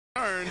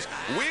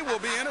We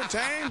will be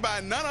entertained by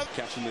none of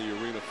catching the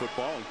arena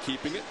football and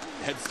keeping it.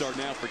 Head start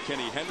now for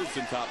Kenny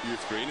Henderson, top of your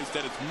screen.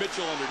 Instead, it's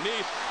Mitchell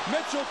underneath.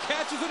 Mitchell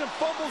catches it and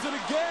fumbles it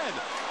again.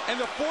 And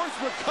the force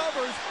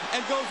recovers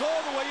and goes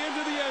all the way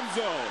into the end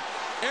zone.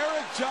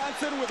 Eric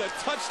Johnson with a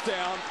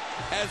touchdown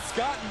as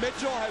Scott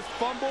Mitchell has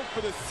fumbled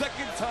for the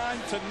second time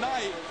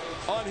tonight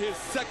on his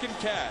second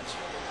catch.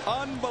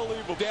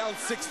 Unbelievable. Down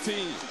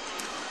 16.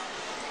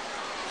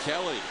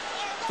 Kelly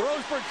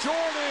throws for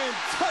Jordan.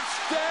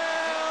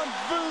 Touchdown,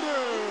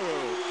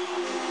 VooDoo.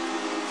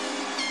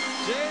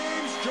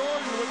 James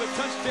Jordan with a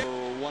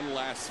touchdown. One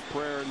last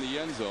prayer in the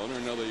end zone, or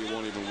another, you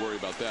won't even worry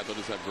about that. They'll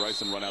just have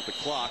Bryson run out the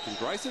clock. And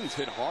Bryson's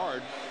hit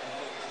hard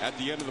at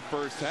the end of the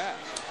first half.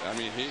 I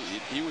mean,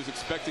 he was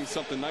expecting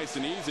something nice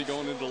and easy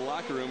going into the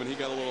locker room, and he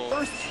got a little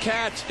first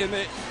catch in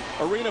the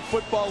Arena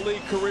Football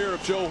League career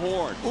of Joe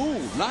Horn. Ooh,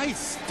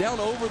 nice. Down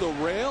over the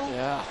rail.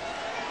 Yeah.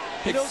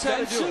 He knows how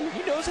to do it.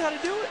 He knows how to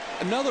do it.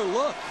 Another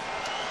look.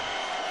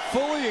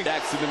 Fully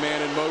Jackson, the man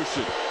in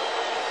motion.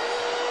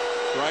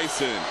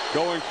 Bryson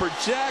going for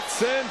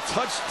Jackson.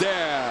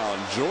 Touchdown.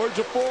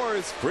 Georgia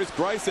Forest. Chris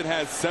Bryson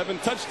has 7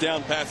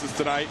 touchdown passes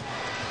tonight.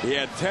 He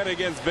had 10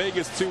 against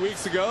Vegas 2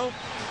 weeks ago.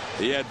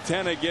 He had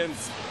 10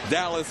 against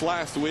Dallas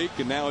last week,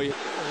 and now he...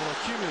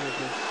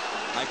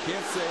 I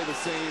can't say the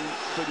same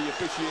for the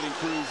officiating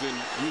crews in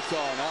Utah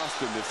and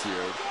Austin this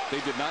year. They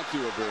did not do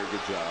a very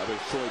good job,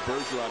 as Troy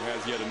Bergeron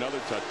has yet another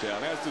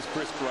touchdown, as does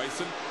Chris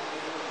Bryson.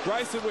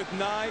 Bryson with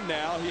 9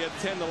 now. He had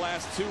 10 the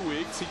last 2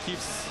 weeks. He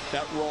keeps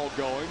that roll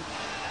going.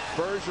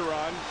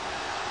 Bergeron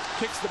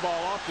kicks the ball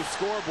off the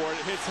scoreboard.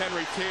 It hits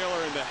Henry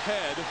Taylor in the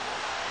head.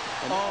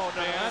 And oh,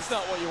 no, that's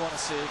not what you want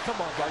to see. Come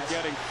on, guys.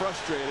 Getting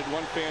frustrated.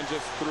 One fan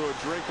just threw a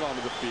drink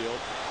onto the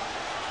field.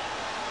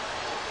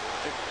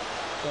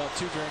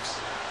 2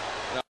 drinks.